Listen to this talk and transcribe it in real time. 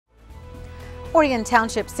Orion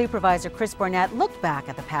Township Supervisor Chris Barnett looked back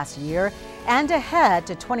at the past year and ahead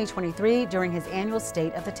to 2023 during his annual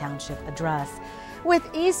State of the Township Address. With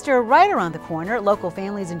Easter right around the corner, local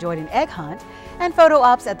families enjoyed an egg hunt and photo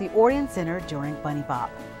ops at the Orion Center during Bunny Bop.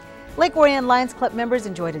 Lake Orion Lions Club members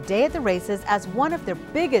enjoyed a day at the races as one of their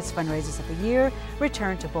biggest fundraisers of the year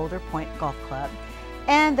returned to Boulder Point Golf Club.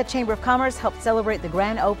 And the Chamber of Commerce helped celebrate the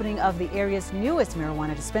grand opening of the area's newest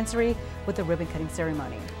marijuana dispensary with a ribbon-cutting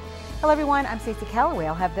ceremony. Hello everyone, I'm Stacy Calloway.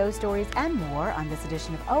 I'll have those stories and more on this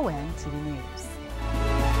edition of ONTV News.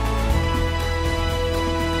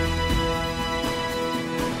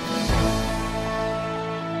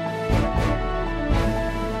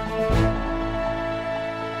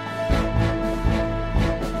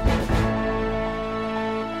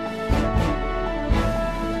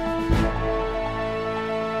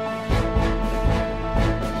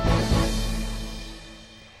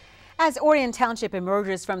 As Orion Township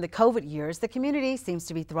emerges from the COVID years, the community seems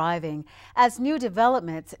to be thriving as new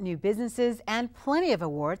developments, new businesses, and plenty of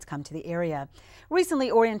awards come to the area.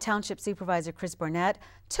 Recently, Orion Township Supervisor Chris Barnett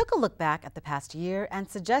took a look back at the past year and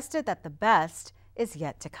suggested that the best is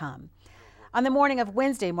yet to come. On the morning of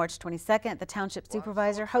Wednesday, March 22nd, the Township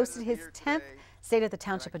Supervisor hosted his 10th State of the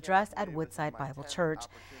Township Address at Woodside Bible Church.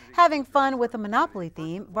 Having fun with a Monopoly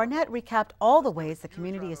theme, Barnett recapped all the ways the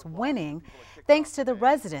community is winning thanks to the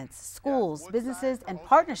residents, schools, businesses, and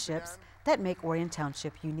partnerships that make Orion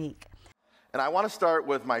Township unique. And I want to start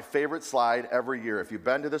with my favorite slide every year. If you've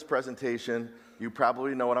been to this presentation, you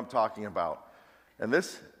probably know what I'm talking about. And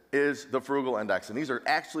this is the Frugal Index. And these are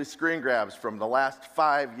actually screen grabs from the last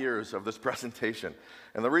 5 years of this presentation.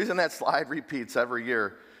 And the reason that slide repeats every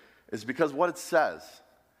year is because what it says.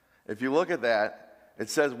 If you look at that, it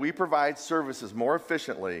says we provide services more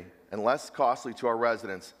efficiently and less costly to our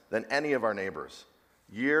residents than any of our neighbors,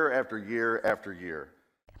 year after year after year.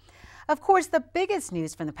 Of course, the biggest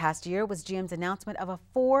news from the past year was GM's announcement of a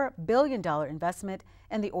 $4 billion investment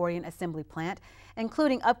in the Orion Assembly Plant,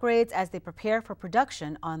 including upgrades as they prepare for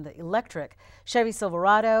production on the electric Chevy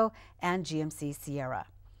Silverado and GMC Sierra.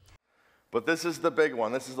 But this is the big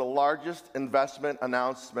one. This is the largest investment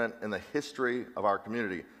announcement in the history of our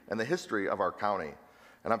community and the history of our county.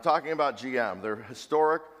 And I'm talking about GM, their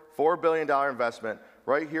historic $4 billion investment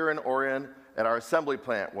right here in Orion at our assembly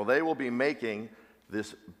plant. Well, they will be making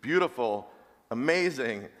this beautiful,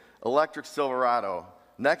 amazing electric Silverado.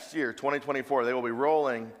 Next year, 2024, they will be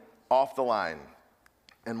rolling off the line.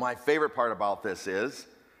 And my favorite part about this is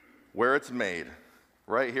where it's made,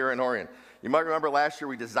 right here in Orion. You might remember last year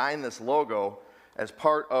we designed this logo as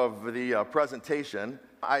part of the presentation.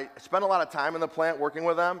 I spent a lot of time in the plant working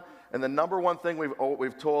with them, and the number one thing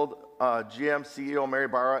we've told GM CEO Mary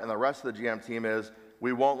Barra and the rest of the GM team is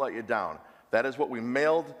we won't let you down. That is what we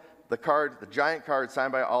mailed the card, the giant card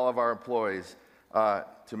signed by all of our employees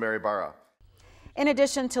to Mary Barra. In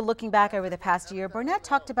addition to looking back over the past year, Barnett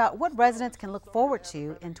talked about what residents can look forward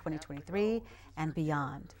to in 2023 and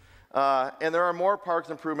beyond. And there are more parks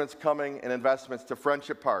improvements coming and investments to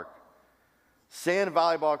Friendship Park. Sand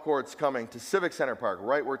volleyball courts coming to Civic Center Park,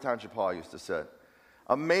 right where Township Hall used to sit.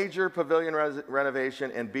 A major pavilion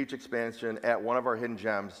renovation and beach expansion at one of our hidden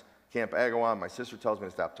gems, Camp Agawam. My sister tells me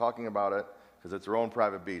to stop talking about it because it's her own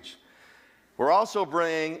private beach. We're also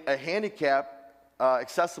bringing a handicap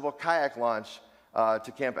accessible kayak launch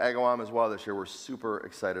to Camp Agawam as well this year. We're super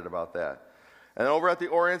excited about that. And over at the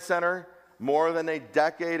Orion Center, more than a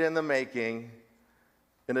decade in the making,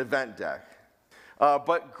 an event deck.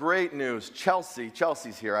 But great news,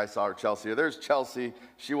 Chelsea's here. I saw her, Chelsea. There's Chelsea.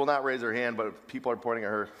 She will not raise her hand, but people are pointing at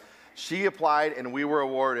her. She applied and we were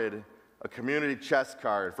awarded a community chest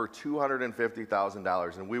card for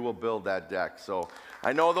 $250,000, and we will build that deck. So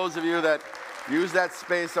I know those of you that use that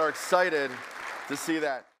space are excited to see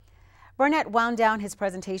that. Barnett wound down his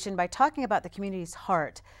presentation by talking about the community's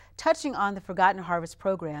heart, touching on the Forgotten Harvest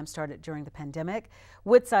program started during the pandemic,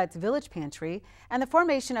 Woodside's Village Pantry, and the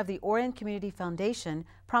formation of the Orion Community Foundation,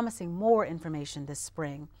 promising more information this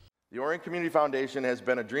spring. The Orion Community Foundation has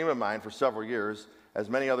been a dream of mine for several years, as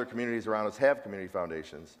many other communities around us have community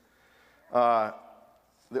foundations. The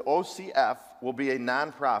OCF will be a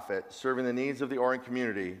nonprofit serving the needs of the Orion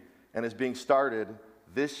community and is being started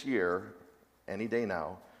this year, any day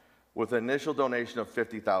now, with an initial donation of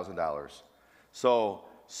 $50,000. So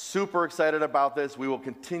super excited about this. We will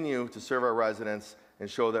continue to serve our residents and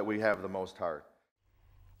show that we have the most heart.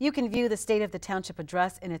 You can view the State of the Township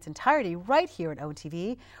Address in its entirety right here at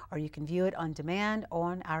ONTV, or you can view it on demand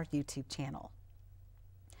on our YouTube channel.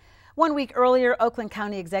 1 week earlier, Oakland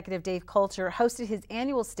County Executive Dave Coulter hosted his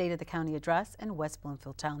annual State of the County Address in West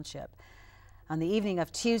Bloomfield Township. On the evening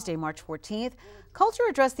of Tuesday, March 14th, Culture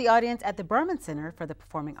addressed the audience at the Berman Center for the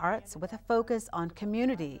Performing Arts with a focus on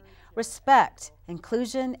community, respect,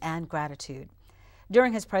 inclusion, and gratitude.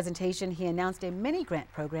 During his presentation, he announced a mini-grant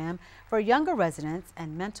program for younger residents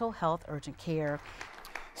and mental health urgent care.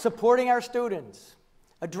 Supporting our students,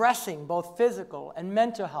 addressing both physical and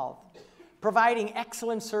mental health, providing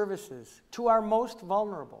excellent services to our most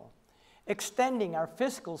vulnerable, extending our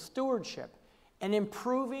fiscal stewardship, and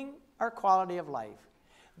improving our quality of life.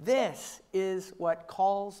 This is what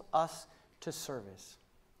calls us to service.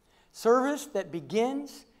 Service that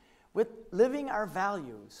begins with living our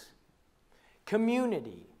values: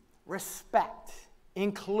 community, respect,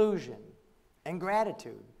 inclusion, and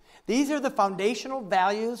gratitude. These are the foundational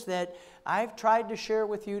values that I've tried to share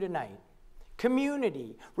with you tonight.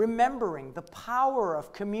 Community, remembering the power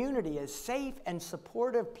of community as safe and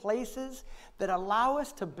supportive places that allow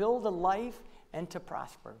us to build a life and to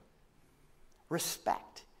prosper.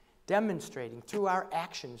 Respect, demonstrating through our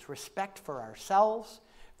actions respect for ourselves,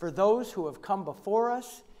 for those who have come before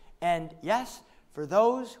us, and yes, for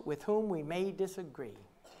those with whom we may disagree.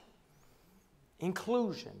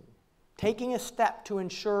 Inclusion, taking a step to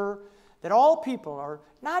ensure that all people are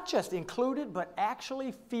not just included, but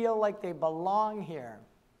actually feel like they belong here.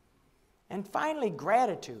 And finally,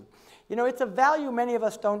 gratitude. You know, it's a value many of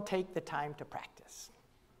us don't take the time to practice.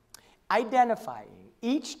 Identifying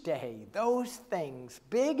each day those things,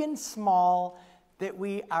 big and small, that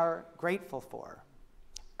we are grateful for.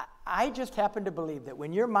 I just happen to believe that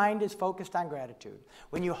when your mind is focused on gratitude,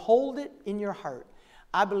 when you hold it in your heart,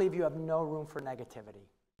 I believe you have no room for negativity.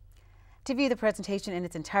 To view the presentation in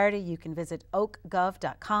its entirety, you can visit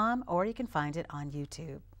oakgov.com or you can find it on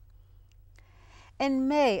YouTube. In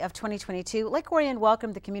May of 2022, Lake Orion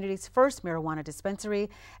welcomed the community's first marijuana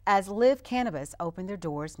dispensary as Live Cannabis opened their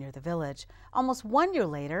doors near the village. Almost 1 year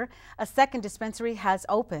later, a second dispensary has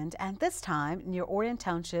opened, and this time near Orion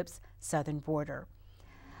Township's southern border.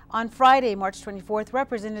 On Friday, March 24th,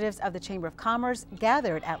 representatives of the Chamber of Commerce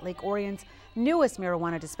gathered at Lake Orion's newest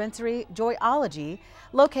marijuana dispensary, Joyology,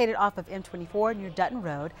 located off of M24 near Dutton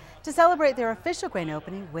Road, to celebrate their official grand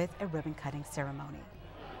opening with a ribbon-cutting ceremony.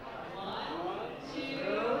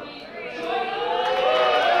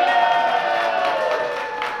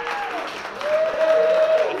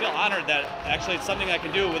 I feel honored that actually it's something I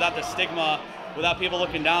can do without the stigma, without people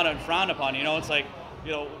looking down and frown upon. You know, it's like,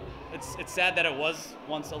 you know, it's sad that it was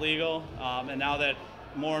once illegal, and now that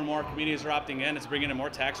more and more communities are opting in, it's bringing in more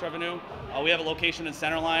tax revenue. We have a location in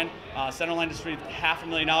Centerline. Centerline just received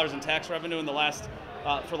 $500,000 in tax revenue in the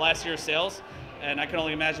for last year's sales, and I can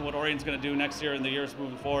only imagine what Orion's going to do next year and the years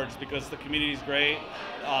moving forward, just because the community's great.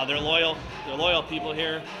 They're loyal people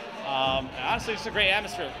here. Honestly, it's a great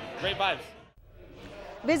atmosphere, great vibes.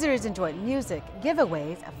 Visitors enjoyed music,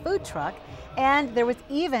 giveaways, a food truck, and there was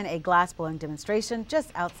even a glass-blowing demonstration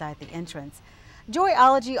just outside the entrance.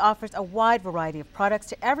 Joyology offers a wide variety of products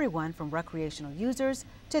to everyone from recreational users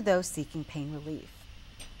to those seeking pain relief.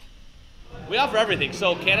 We offer everything.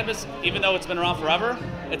 So cannabis, even though it's been around forever,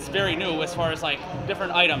 it's very new as far as like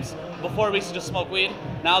different items. Before we used to just smoke weed.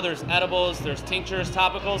 Now there's edibles, there's tinctures,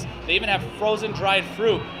 topicals. They even have frozen dried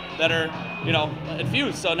fruit that are, you know,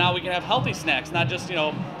 infused. So now we can have healthy snacks, not just, you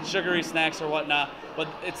know, sugary snacks or whatnot. But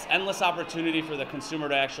it's endless opportunity for the consumer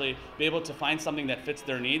to actually be able to find something that fits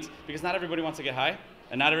their needs, because not everybody wants to get high,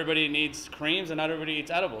 and not everybody needs creams, and not everybody eats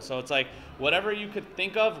edibles. So it's like whatever you could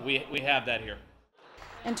think of, we have that here.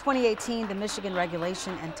 In 2018, the Michigan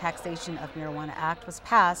Regulation and Taxation of Marijuana Act was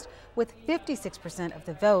passed with 56% of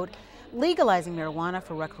the vote, legalizing marijuana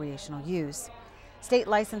for recreational use. State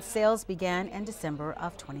licensed sales began in December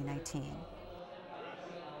of 2019.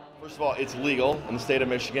 First of all, it's legal in the state of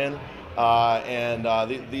Michigan,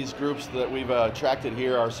 these groups that we've attracted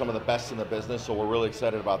here are some of the best in the business, so we're really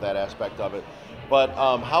excited about that aspect of it. But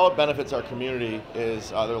how it benefits our community is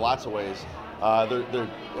there are lots of ways. They're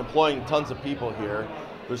employing tons of people here.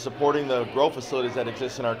 They're supporting the grow facilities that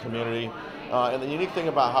exist in our community. And the unique thing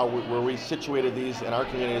about where we situated these in our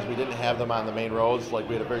community is we didn't have them on the main roads. Like,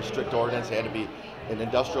 we had a very strict ordinance. They had to be in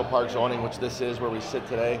industrial park zoning, which this is where we sit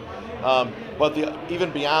today. But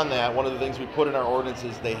even beyond that, one of the things we put in our ordinance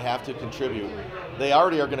is they have to contribute. They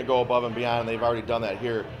already are going to go above and beyond, and they've already done that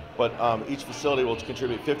here. But each facility will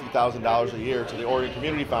contribute $50,000 a year to the Orion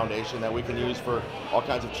Community Foundation that we can use for all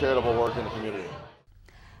kinds of charitable work in the community.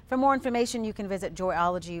 For more information, you can visit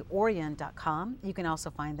joyologyorion.com. You can also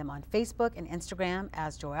find them on Facebook and Instagram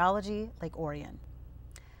as Joyology Lake Orion.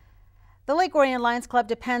 The Lake Orion Lions Club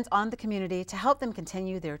depends on the community to help them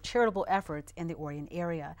continue their charitable efforts in the Orion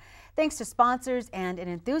area. Thanks to sponsors and an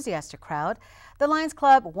enthusiastic crowd, the Lions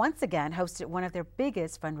Club once again hosted one of their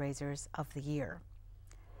biggest fundraisers of the year.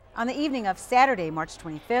 On the evening of Saturday, March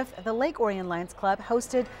 25th, the Lake Orion Lions Club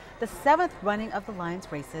hosted the 7th running of the Lions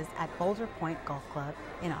races at Boulder Point Golf Club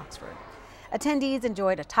in Oxford. Attendees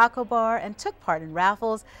enjoyed a taco bar and took part in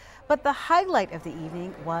raffles, but the highlight of the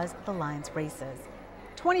evening was the Lions races.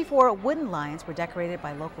 24 wooden lions were decorated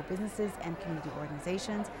by local businesses and community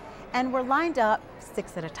organizations and were lined up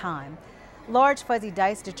 6 at a time. Large fuzzy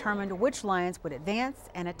dice determined which lions would advance,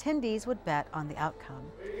 and attendees would bet on the outcome.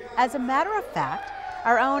 As a matter of fact,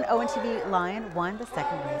 our own ONTV lion won the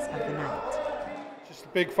second race of the night. Just a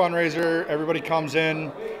big fundraiser. Everybody comes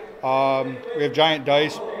in. We have giant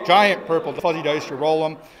dice, giant purple fuzzy dice. You roll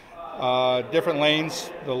them. Different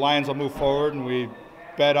lanes. The lions will move forward, and we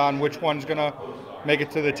bet on which one's going to make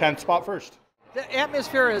it to the 10th spot first. The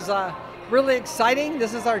atmosphere is really exciting.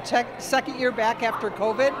 This is our second year back after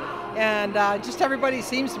COVID, and just everybody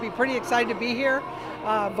seems to be pretty excited to be here.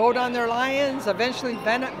 Vote on their lions, eventually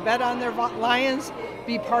bet on their lions,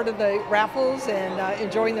 be part of the raffles, and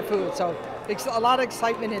enjoying the food. So a lot of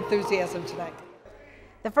excitement and enthusiasm tonight.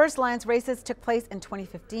 The first Lions races took place in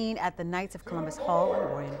 2015 at the Knights of Columbus Hall on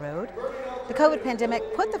Orion Road. The COVID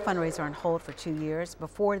pandemic put the fundraiser on hold for 2 years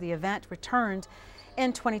before the event returned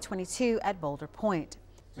in 2022 at Boulder Point.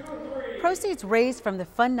 Proceeds raised from the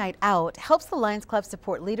Fun Night Out helps the Lions Club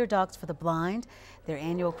support Leader Dogs for the Blind, their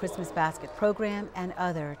annual Christmas basket program, and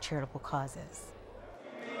other charitable causes.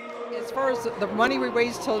 As far as the money we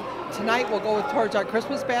raise tonight will go towards our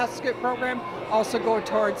Christmas basket program, also go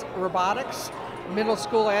towards robotics, middle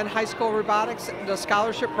school and high school robotics, the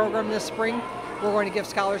scholarship program this spring. We're going to give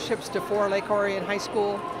scholarships to 4 Lake Orion High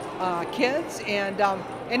School kids, and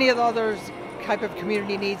any of the other type of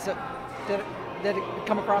community needs that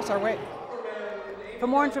come across our way. For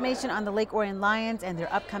more information on the Lake Orion Lions and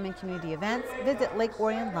their upcoming community events, visit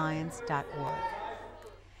lakeorionlions.org.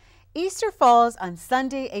 Easter falls on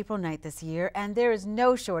Sunday, April 9th this year, and there is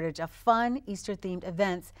no shortage of fun Easter-themed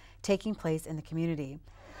events taking place in the community.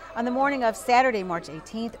 On the morning of Saturday, March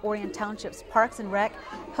 18th, Orion Township's Parks and Rec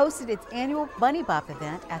hosted its annual Bunny Bop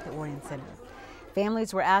event at the Orion Center.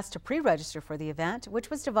 Families were asked to pre-register for the event, which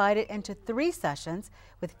was divided into 3 sessions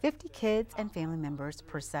with 50 kids and family members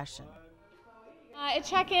per session. At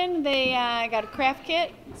check-in, they got a craft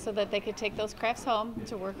kit so that they could take those crafts home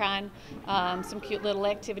to work on some cute little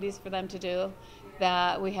activities for them to do.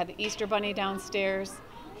 We had the Easter Bunny downstairs.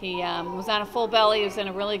 He was on a full belly. He was in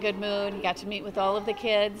a really good mood. He got to meet with all of the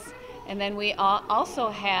kids. And then we also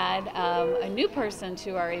had a new person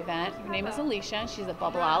to our event. Her name is Alicia. She's a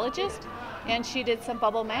bubbleologist, and she did some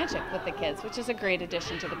bubble magic with the kids, which is a great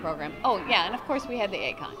addition to the program. Oh yeah, and of course we had the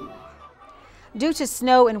egg hunt. Due to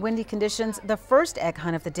snow and windy conditions, the first egg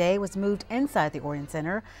hunt of the day was moved inside the Orion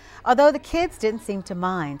Center, although the kids didn't seem to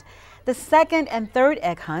mind. The second and third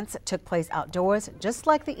egg hunts took place outdoors, just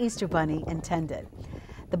like the Easter Bunny intended.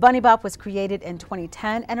 The Bunny Bop was created in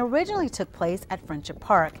 2010 and originally took place at Friendship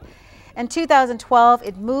Park. In 2012,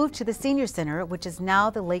 it moved to the Senior Center, which is now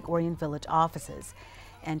the Lake Orion Village offices.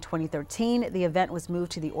 In 2013, the event was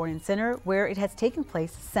moved to the Orion Center, where it has taken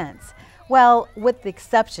place since. Well, with the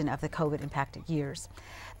exception of the COVID-impacted years.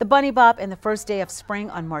 The Bunny Bop and the first day of spring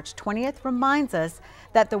on March 20th reminds us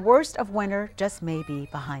that the worst of winter just may be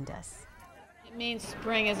behind us. It means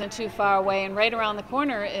spring isn't too far away, and right around the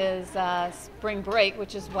corner is spring break,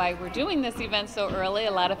 which is why we're doing this event so early.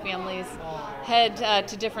 A lot of families head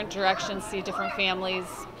to different directions, see different families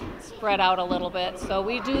spread out a little bit. So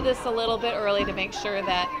we do this a little bit early to make sure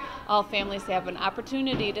that all families have an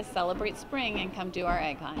opportunity to celebrate spring and come do our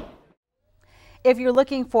egg hunt. If you're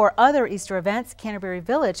looking for other Easter events, Canterbury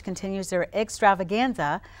Village continues their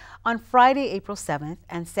Extravaganza on Friday, April 7th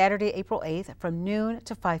and Saturday, April 8th from noon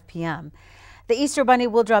to 5 p.m. The Easter Bunny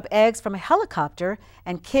will drop eggs from a helicopter,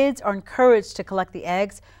 and kids are encouraged to collect the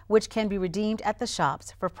eggs, which can be redeemed at the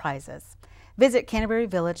shops for prizes. Visit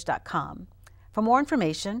CanterburyVillage.com for more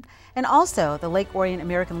information. And also, the Lake Orion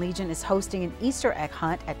American Legion is hosting an Easter egg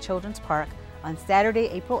hunt at Children's Park on Saturday,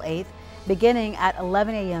 April 8th, beginning at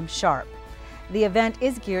 11 a.m. sharp. The event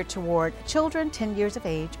is geared toward children 10 years of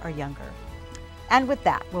age or younger. And with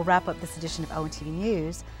that, we'll wrap up this edition of ONTV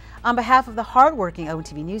News. On behalf of the hardworking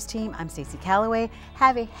ONTV News team, I'm Stacy Calloway.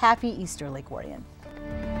 Have a happy Easter, Lake Orion.